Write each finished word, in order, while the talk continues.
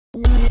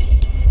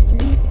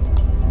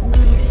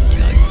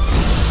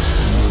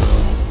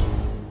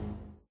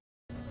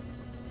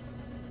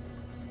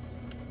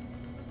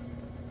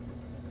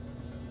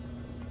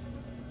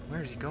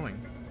Where is he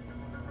going?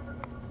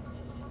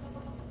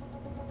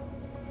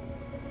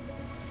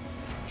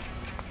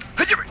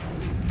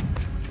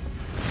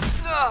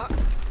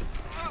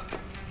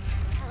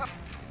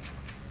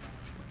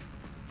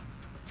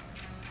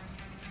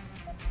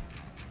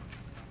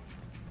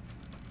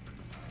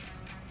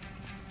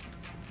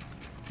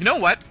 You know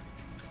what?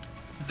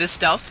 The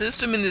stealth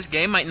system in this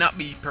game might not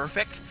be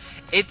perfect.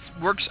 It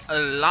works a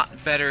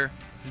lot better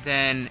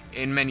than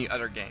in many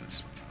other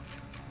games.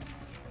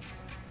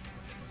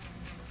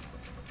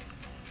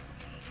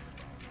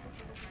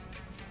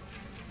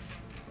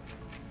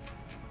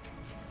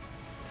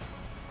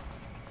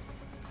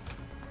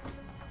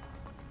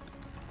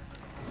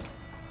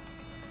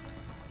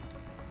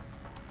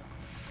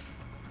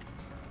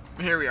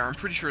 Here we are. I'm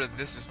pretty sure that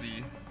this is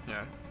the...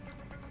 yeah.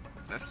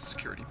 That's the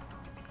security.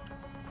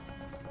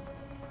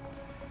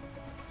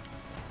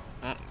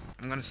 Well,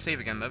 I'm gonna save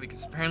again though,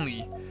 because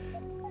apparently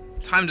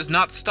time does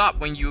not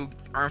stop when you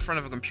are in front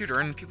of a computer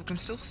and people can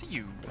still see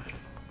you.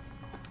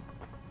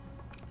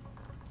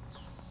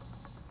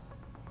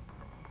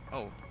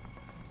 Oh,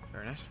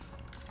 very nice.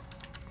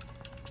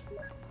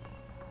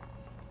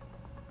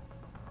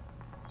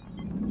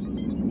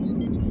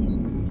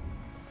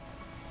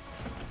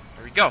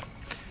 There we go.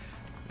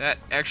 That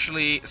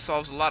actually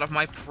solves a lot of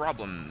my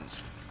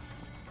problems.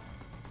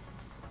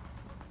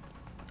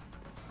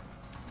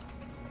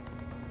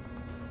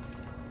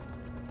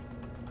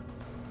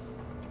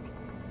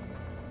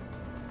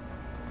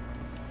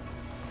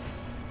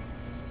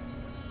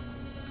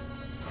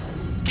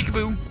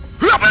 Kickaboo!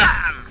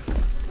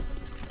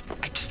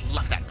 I just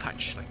love that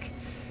punch. Like,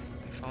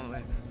 they fall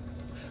away.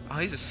 Oh,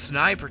 he's a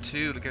sniper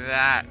too. Look at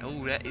that.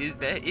 Oh, that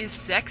is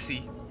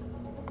sexy.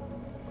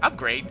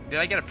 Upgrade. Did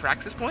I get a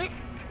praxis point?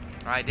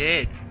 I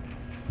did.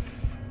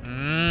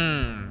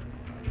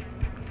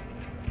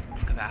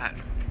 Look at that.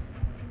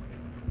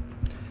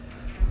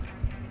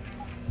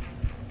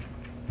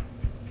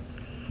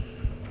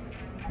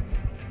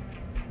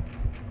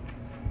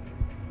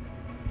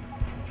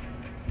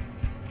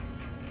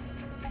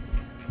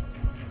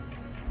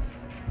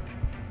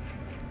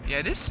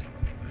 Yeah, this...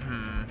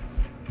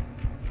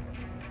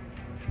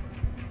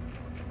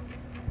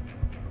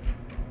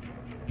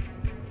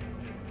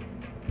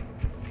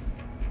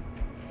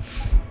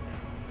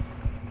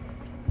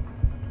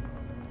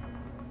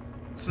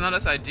 It's not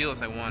as ideal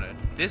as I wanted.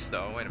 This,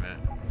 though, wait a minute.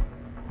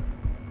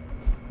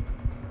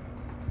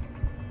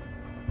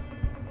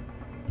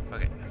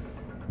 Fuck it.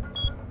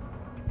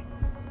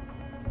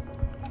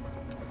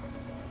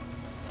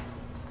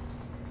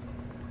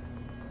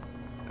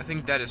 I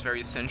think that is very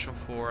essential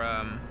for,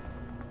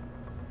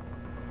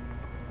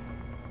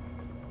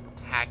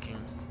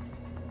 hacking.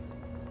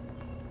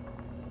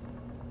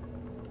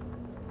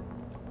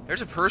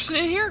 There's a person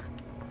in here?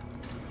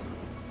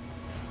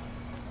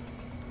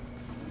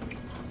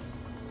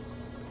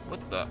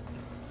 What the?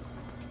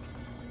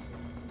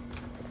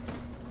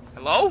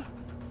 Hello?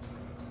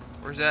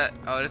 Where's that?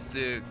 Oh, that's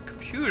the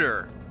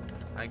computer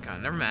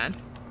icon. Never mind.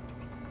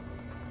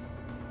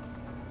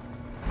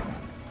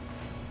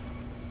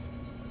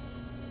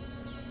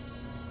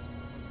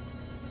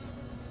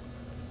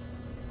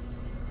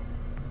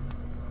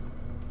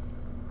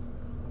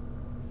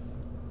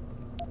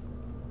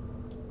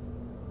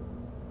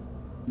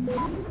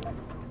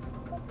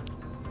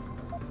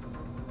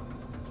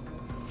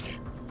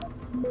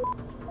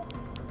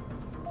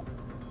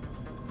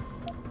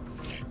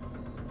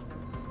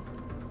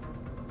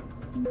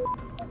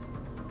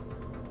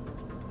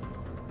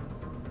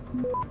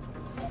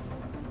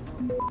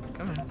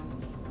 Come on.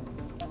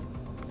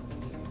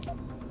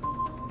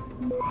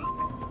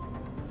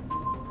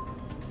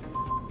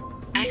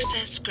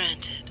 Access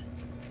granted.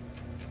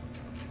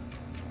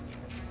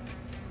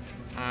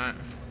 Alright.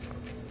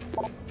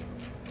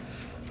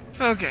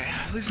 Okay,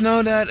 please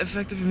know that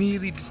effective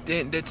immediately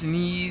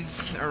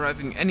detainees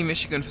arriving at any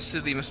Michigan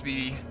facility must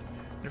be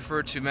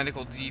referred to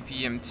medical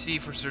DVMT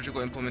for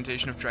surgical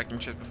implementation of tracking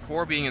chips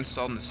before being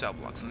installed in the cell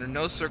blocks. Under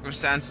no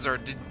circumstances are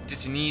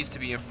detainees to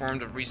be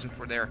informed of reason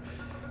for their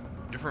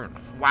deferment.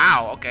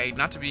 Wow, okay,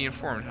 not to be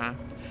informed, huh?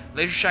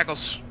 Laser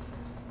shackles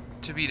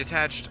to be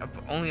detached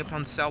only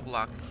upon cell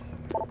block.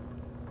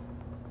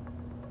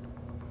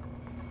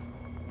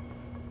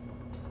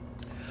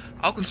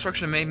 All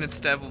construction and maintenance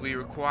staff will be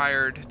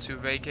required to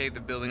vacate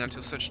the building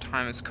until such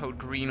time as Code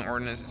Green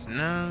ordinance is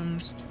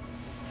announced.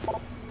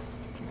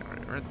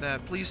 Read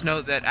that. Please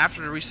note that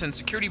after the recent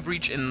security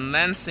breach in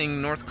Lansing,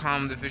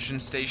 Northcom Division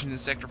stationed in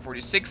Sector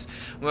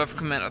 46 will have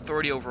command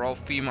authority over all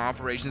FEMA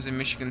operations in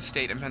Michigan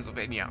State and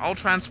Pennsylvania. All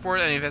transport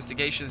and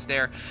investigations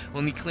there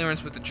will need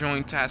clearance with the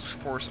Joint Task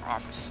Force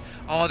Office.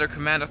 All other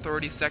command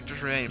authority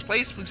sectors remain in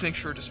place. Please make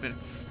sure to submit.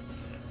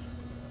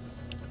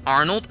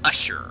 Arnold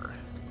Usher.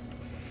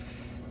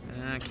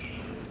 Okay.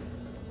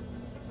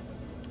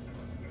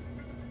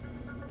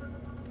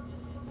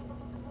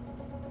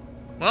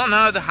 Well,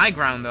 now the high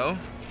ground, though.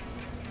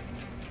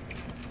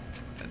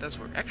 That does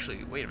work.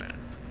 Actually, wait a minute.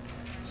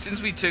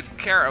 Since we took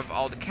care of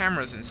all the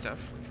cameras and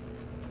stuff.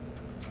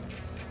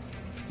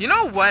 You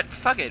know what?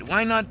 Fuck it.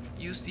 Why not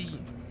use the...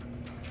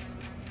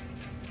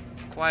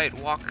 quiet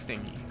walk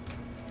thingy.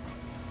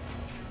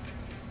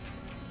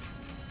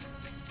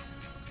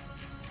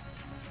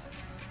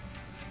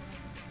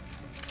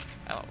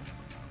 Hello.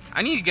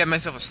 I need to get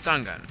myself a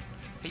stun gun.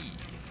 Hey.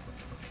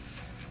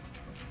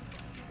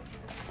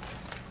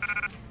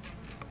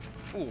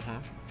 Fool, huh?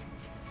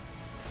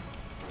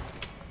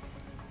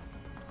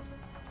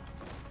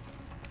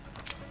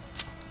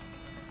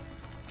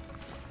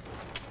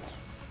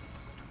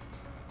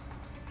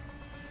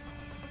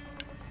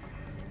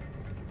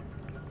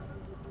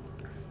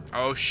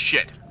 Oh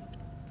shit.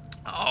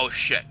 Oh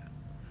shit.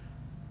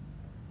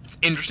 It's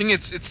interesting.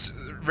 It's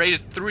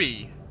rated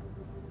 3.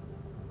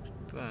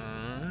 But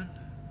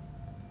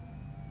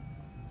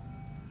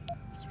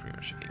it's pretty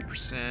much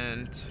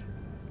 80%.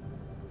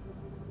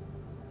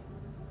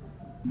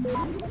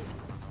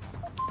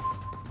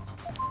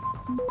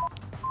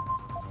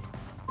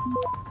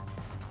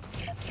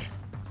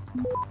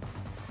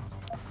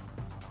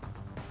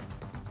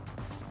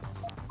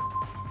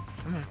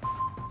 Come on.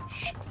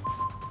 Shit.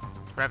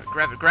 Grab it,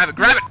 grab it, grab it,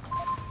 grab it!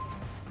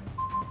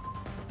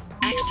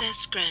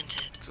 Access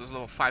granted. So it's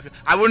level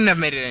 5. I wouldn't have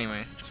made it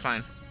anyway. It's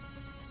fine.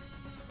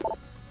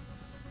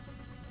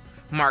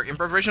 Mark, in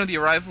preparation of the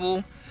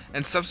arrival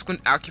and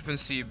subsequent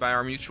occupancy by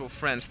our mutual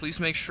friends, please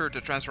make sure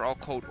to transfer all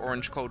code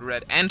orange, code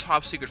red, and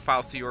top secret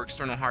files to your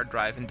external hard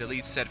drive and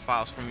delete said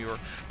files from your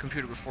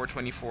computer before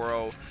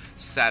 24:00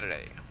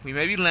 Saturday. We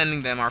may be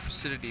lending them our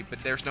facility,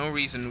 but there's no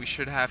reason we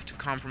should have to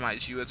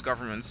compromise U.S.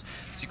 government's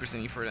secrets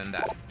any further than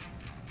that.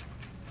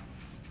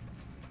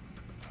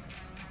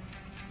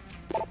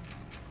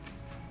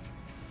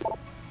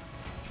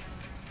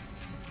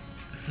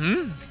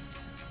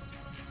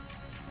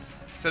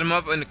 Set them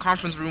up in the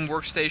conference room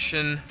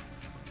workstation.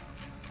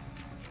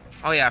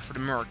 Oh yeah, for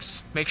the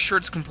mercs. Make sure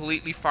it's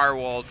completely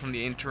firewalled from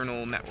the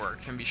internal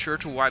network, and be sure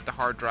to wipe the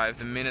hard drive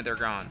the minute they're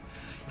gone.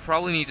 You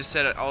probably need to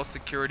set all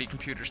security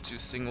computers to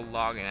single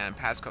login and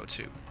passcode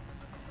too.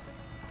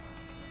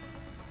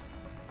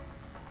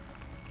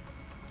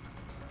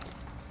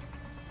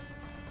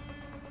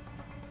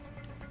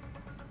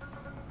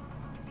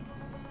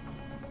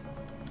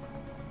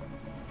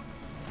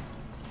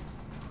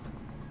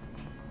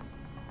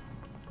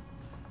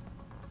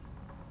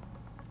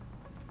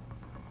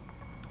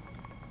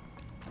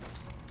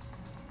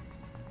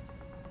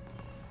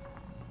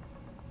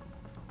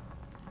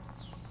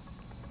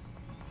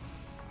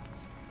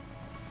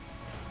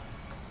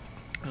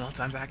 Well,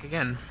 I'm back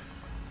again.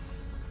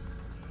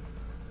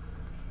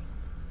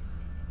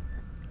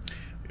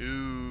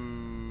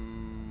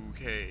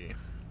 Okay.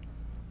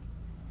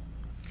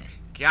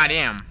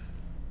 Goddamn.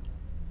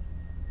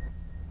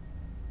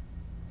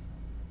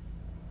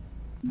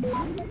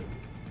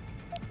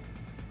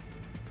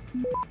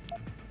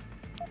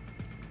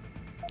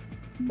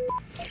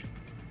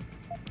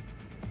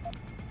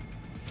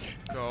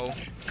 Go.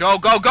 Go,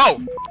 go,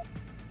 go!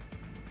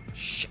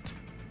 Shit.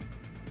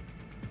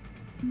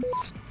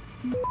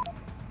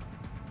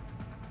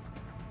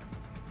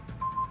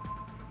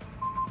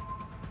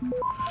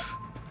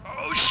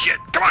 Oh shit!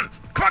 Come on!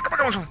 Come on! Come on!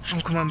 Come on! Come on!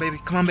 Oh, come on, baby!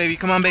 Come on, baby!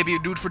 Come on, baby!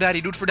 Do it for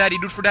daddy! Do it for daddy!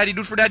 Do it for daddy!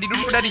 Do it for daddy! Do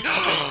it for daddy!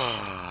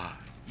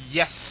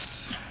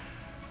 Yes!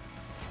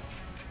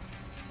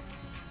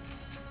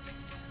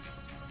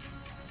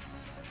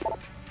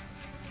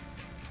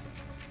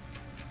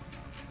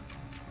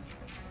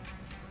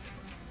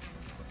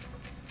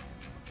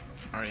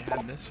 Already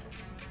had this.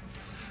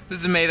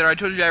 This is Mather. I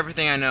told you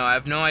everything I know. I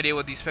have no idea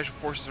what these special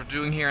forces are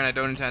doing here, and I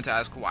don't intend to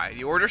ask why.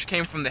 The orders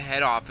came from the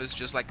head office,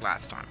 just like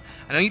last time.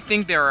 I know you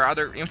think there are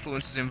other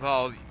influences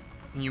involved,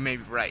 and you may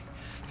be right.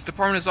 This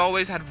department has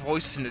always had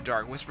voices in the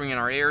dark, whispering in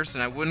our ears,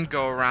 and I wouldn't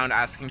go around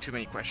asking too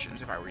many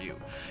questions if I were you.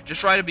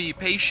 Just try to be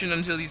patient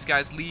until these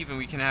guys leave, and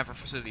we can have our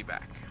facility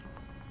back.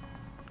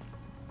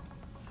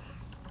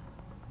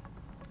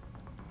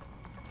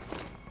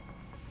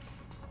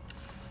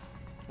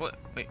 What?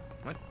 Wait,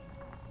 what?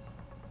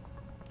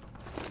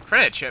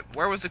 Credit chip?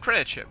 Where was the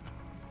credit chip?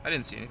 I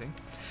didn't see anything.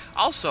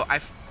 Also,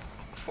 I've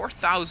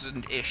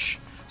 4,000-ish,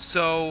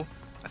 so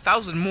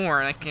 1,000 more,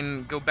 and I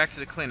can go back to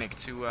the clinic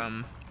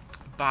to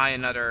buy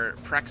another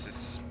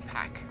Praxis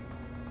pack.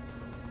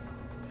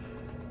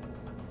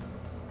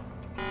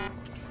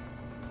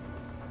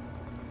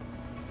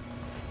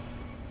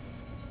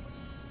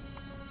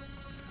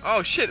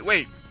 Oh shit!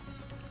 Wait.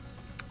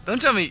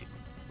 Don't tell me.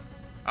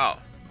 Oh,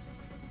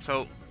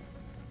 so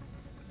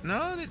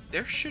no,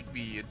 there should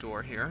be a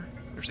door here.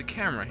 There's a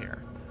camera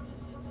here.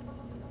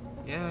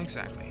 Yeah,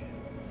 exactly.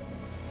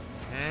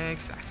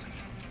 Exactly.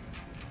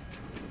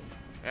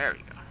 There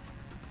we go.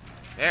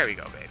 There we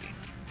go, baby.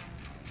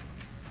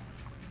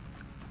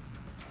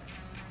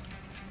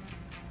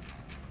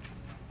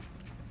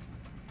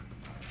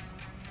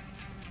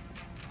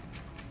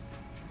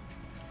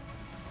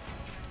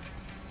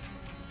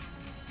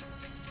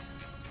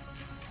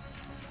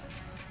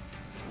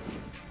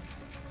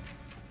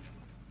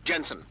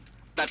 Jensen,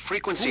 that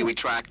frequency we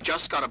tracked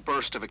just got a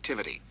burst of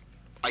activity.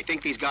 I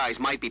think these guys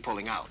might be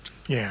pulling out.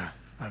 Yeah,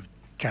 I've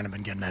kind of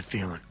been getting that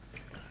feeling.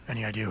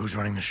 Any idea who's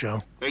running the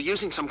show? They're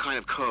using some kind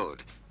of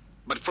code.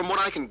 But from what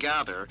I can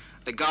gather,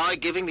 the guy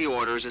giving the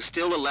orders is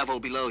still a level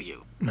below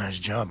you. Nice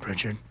job,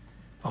 Pritchard.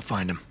 I'll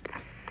find him.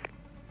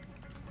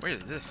 Where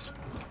is this?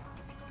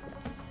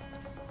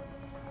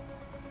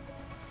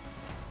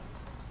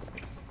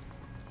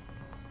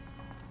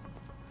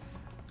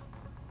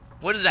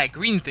 What is that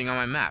green thing on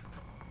my map?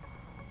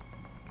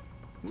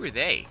 Who are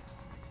they?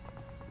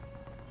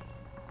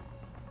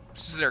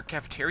 This is their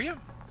cafeteria?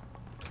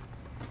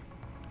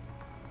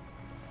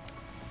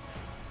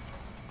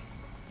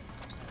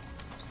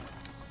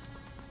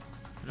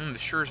 This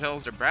sure as hell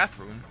is their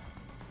bathroom.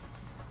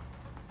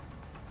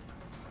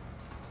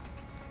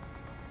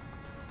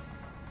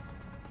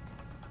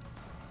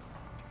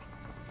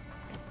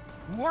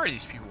 Who are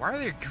these people? Why are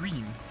they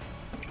green?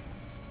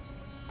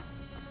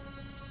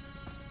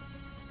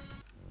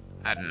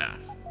 I don't know.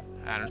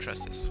 I don't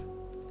trust this.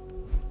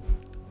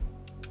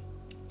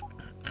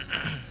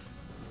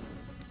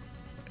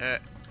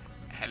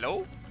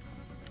 Hello?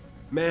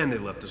 Man, they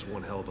left us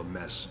one hell of a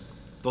mess.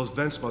 Those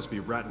vents must be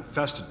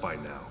rat-infested by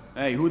now.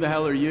 Hey, who the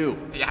hell are you?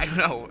 Yeah, I don't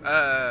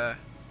know.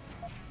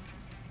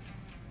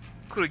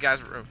 Cool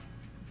guys.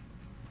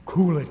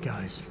 Cool it,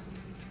 guys.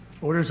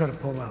 Orders are to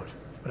pull out,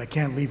 but I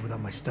can't leave without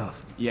my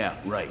stuff. Yeah,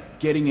 right.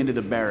 Getting into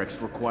the barracks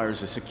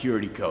requires a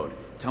security code.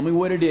 Tell me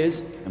what it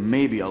is, and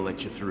maybe I'll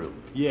let you through.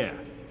 Yeah.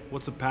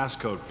 What's the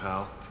passcode,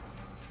 pal?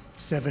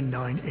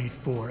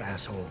 7984,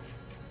 asshole.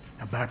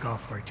 Now back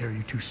off or I tear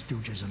you two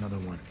stooges another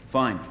one.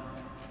 Fine.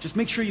 Just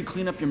make sure you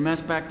clean up your mess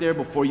back there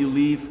before you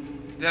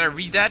leave. Did I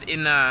read that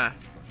in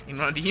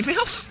one of the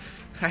emails?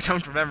 I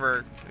don't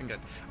remember getting that.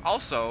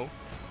 Also,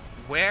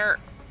 where...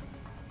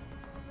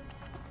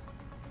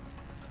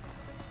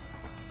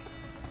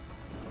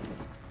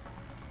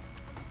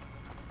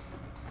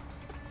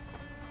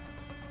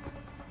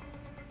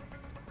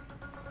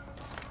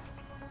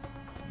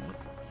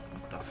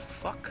 What the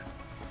fuck?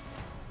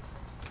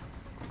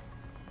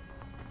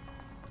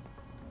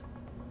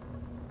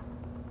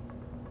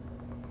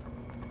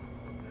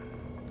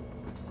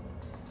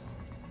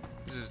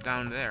 This is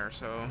down there,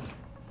 so...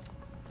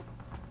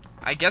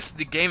 I guess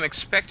the game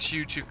expects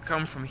you to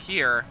come from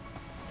here,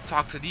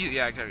 talk to these...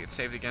 Yeah, exactly, it's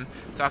saved again.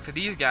 Talk to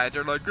these guys,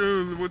 they're like,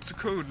 oh, what's the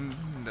code? And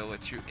they'll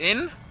let you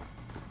in.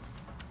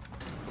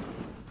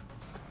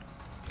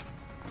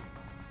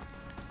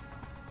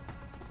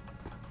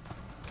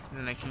 And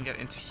then I can get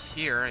into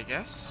here, I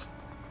guess.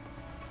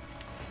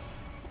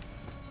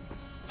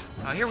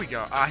 Oh, here we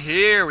go. Ah,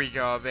 here we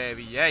go,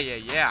 baby. Yeah, yeah,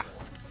 yeah.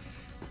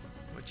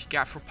 What you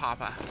got for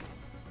Papa?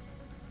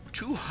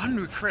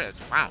 200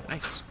 credits. Wow,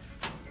 nice.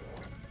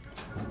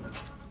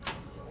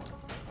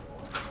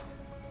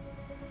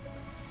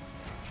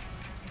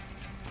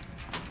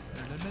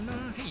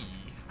 Hey.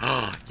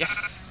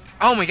 Yes.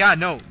 Oh my god,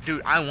 no.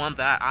 Dude, I want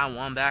that. I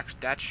want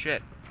that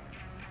shit.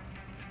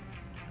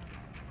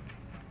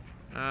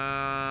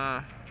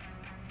 I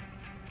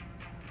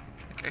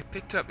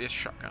picked up this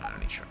shotgun. I don't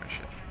need shotgun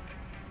shit.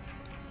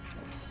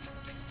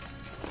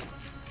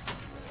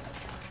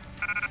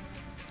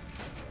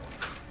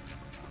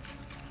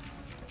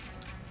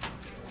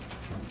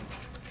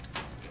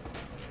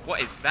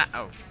 What is that?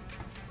 Oh.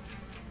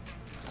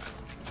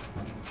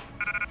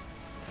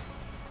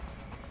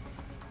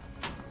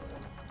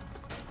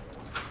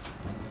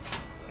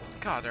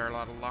 God, there are a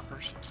lot of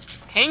lockers.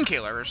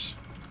 Painkillers?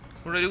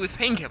 What do I do with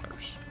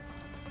painkillers?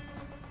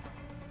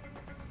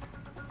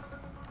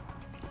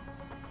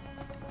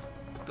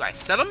 Do I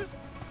sell them?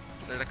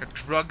 Is there like a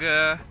drug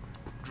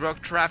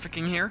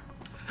trafficking here?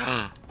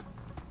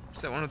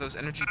 Is that one of those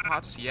energy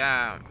pots?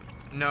 Yeah.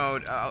 No,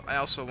 I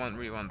also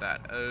really want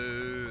that.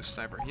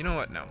 Sniper. You know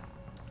what? No.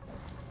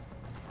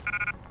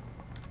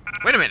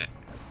 Wait a minute.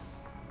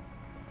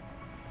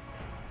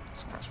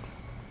 It's a crossbow.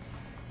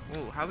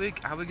 Whoa, how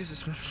big is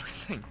this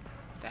motherfucking thing?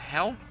 The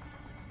hell?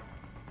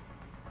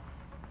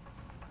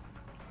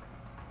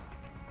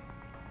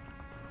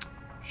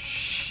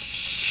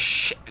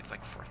 Shit, it's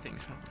like 4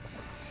 things, huh?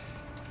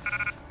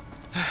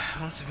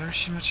 Well, it's very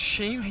much a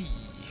shame. Hey,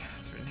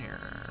 it's written here.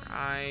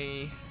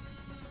 I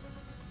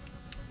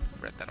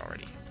read that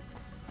already.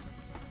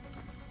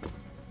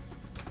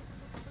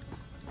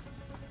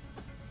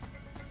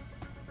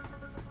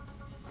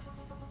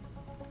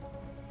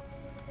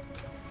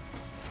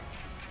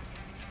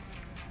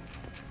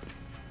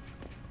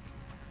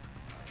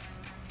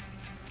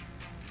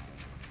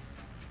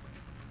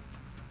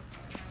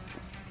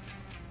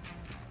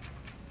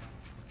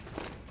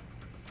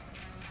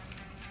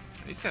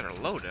 These guys are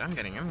loaded. I'm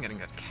getting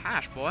that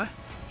cash, boy.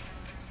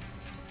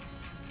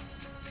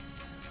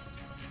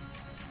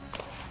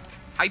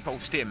 Hypo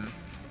stim.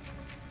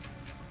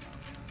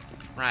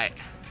 Right.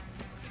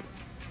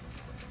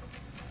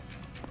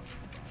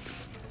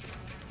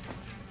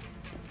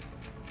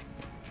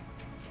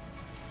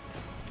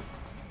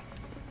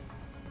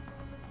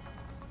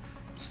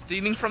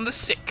 Stealing from the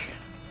sick.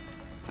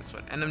 That's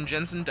what N.M.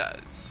 Jensen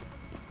does.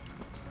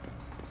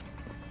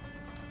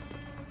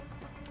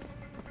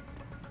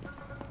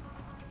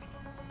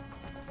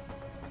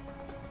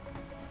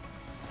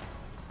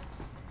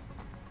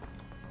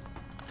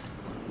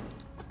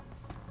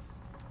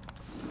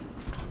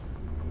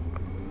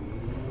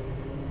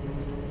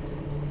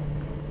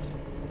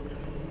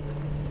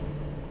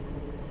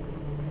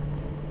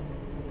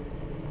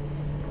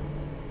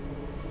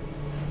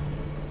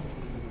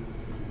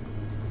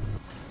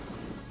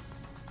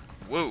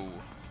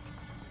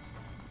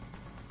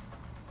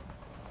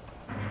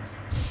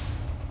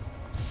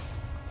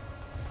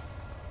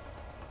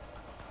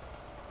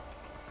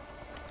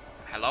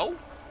 Hello?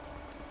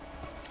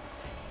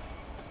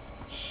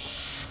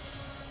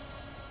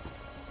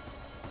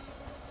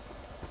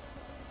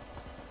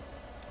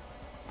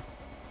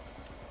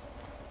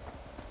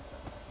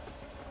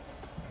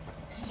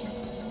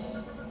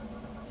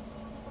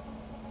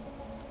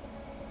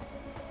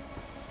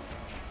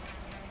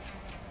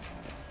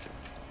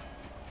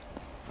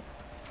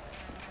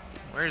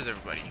 Where is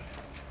everybody?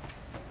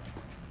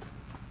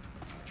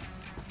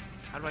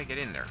 How do I get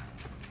in there?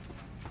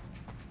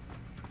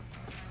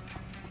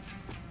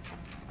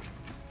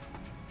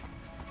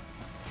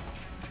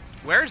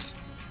 Where's...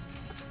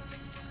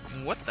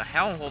 What the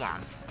hell? Hold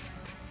on.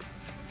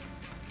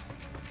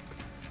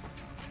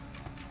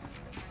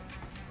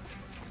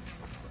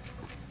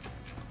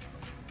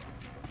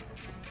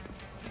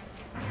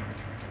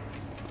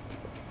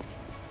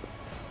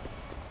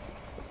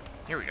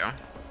 Here we go.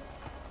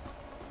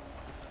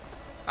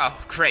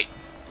 Oh, great.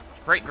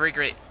 Great, great,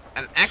 great.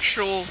 An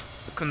actual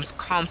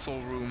console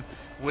room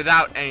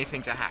without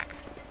anything to hack.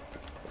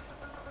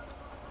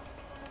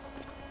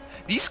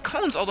 These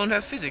cones all don't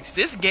have physics.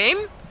 This game,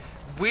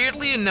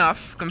 weirdly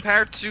enough,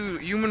 compared to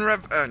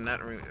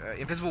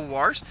Invisible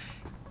Wars,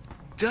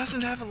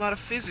 doesn't have a lot of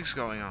physics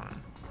going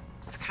on.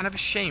 It's kind of a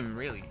shame,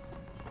 really.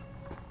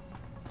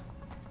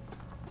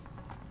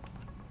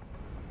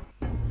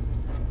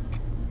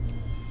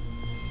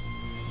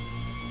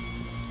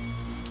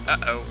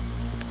 Uh-oh.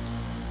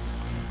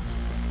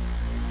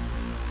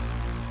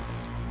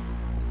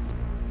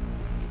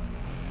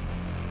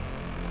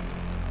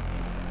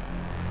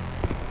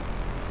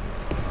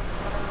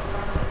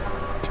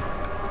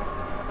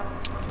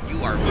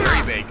 You are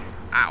very big.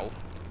 Ow.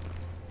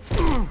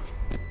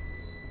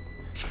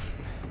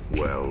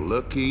 Well,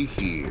 looky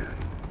here.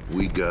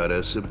 We got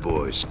us a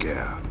Boy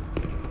Scout.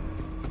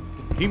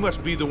 He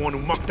must be the one who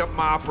mucked up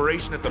my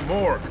operation at the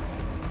morgue.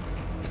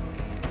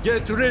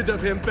 Get rid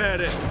of him,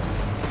 Barrett.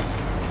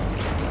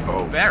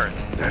 Oh, Barrett.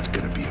 That's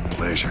gonna be a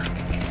pleasure.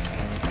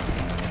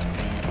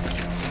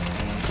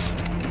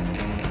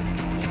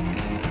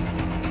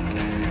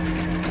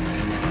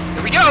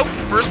 Here we go!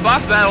 First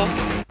boss battle.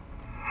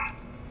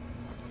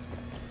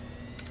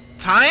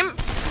 Time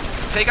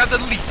to take out the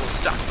lethal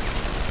stuff.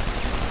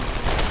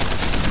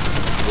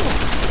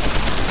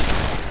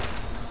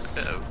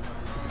 Uh-oh.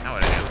 Now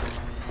what do I do?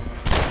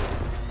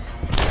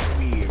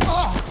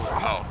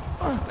 Oh.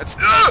 That's...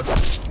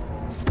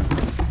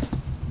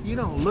 You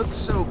don't look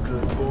so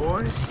good,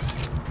 boy.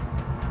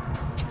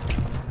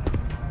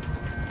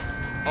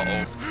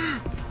 Uh-oh.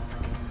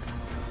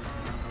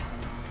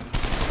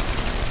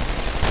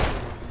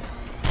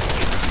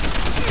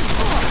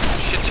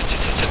 Shit, shit,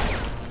 shit, shit, shit.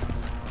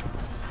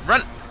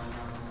 Run!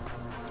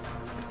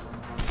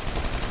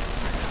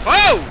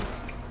 Oh!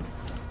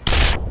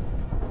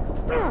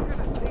 I'm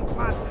gonna take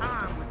my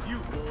time with you,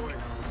 boy.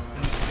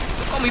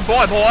 Don't call me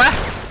boy, boy.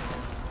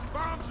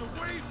 Bombs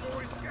away,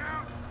 Boy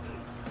Scout.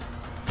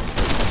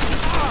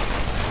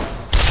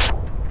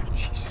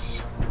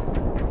 Jesus.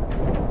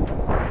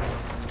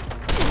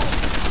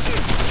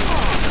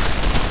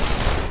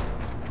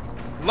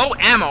 Low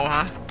ammo,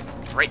 huh?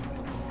 Great.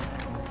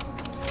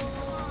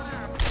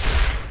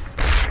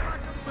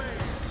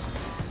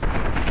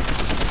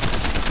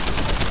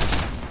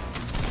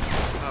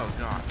 Oh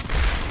god.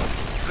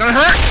 It's gonna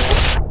hurt!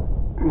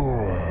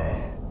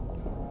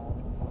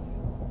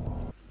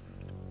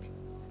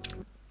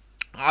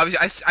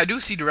 Obviously, I do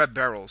see the red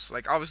barrels.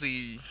 Like,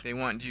 obviously, they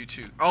want you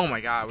to... Oh my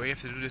god, we have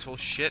to do this whole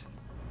shit?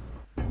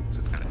 So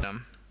it's kind of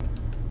dumb.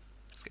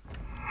 Let's get...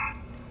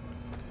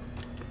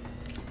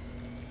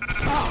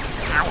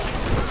 Ow.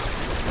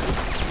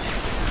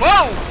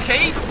 Whoa!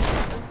 Okay!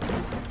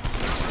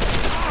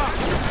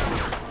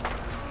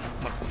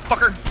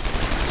 Motherfucker!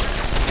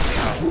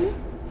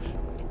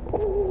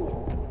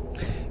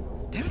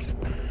 Damn it.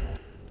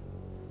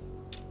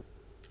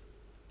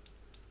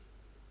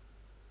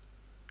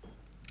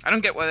 I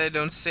don't get why they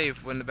don't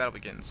save when the battle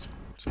begins.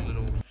 It's a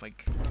little,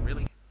 like,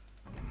 really?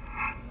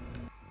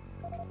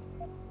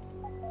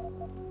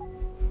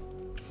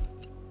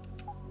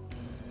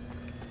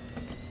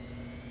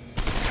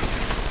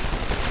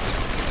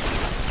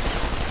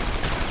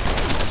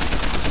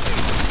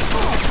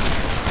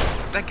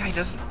 That guy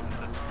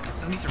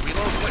don't need to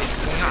reload? What is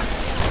going on?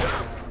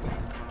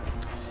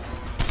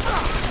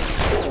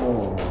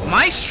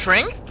 My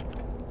strength?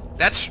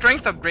 That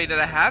strength upgrade that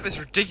I have is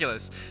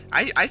ridiculous.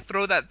 I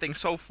throw that thing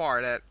so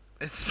far that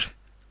it's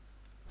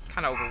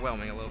kind of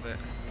overwhelming a little bit.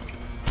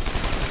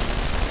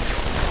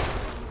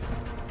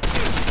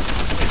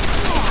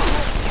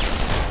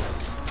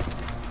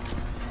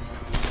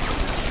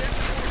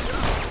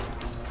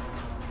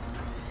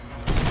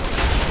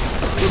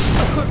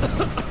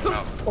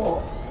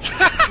 Oh.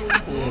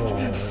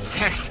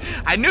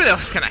 I knew that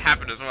was gonna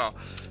happen as well.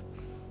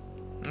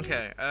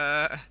 Okay,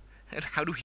 how do we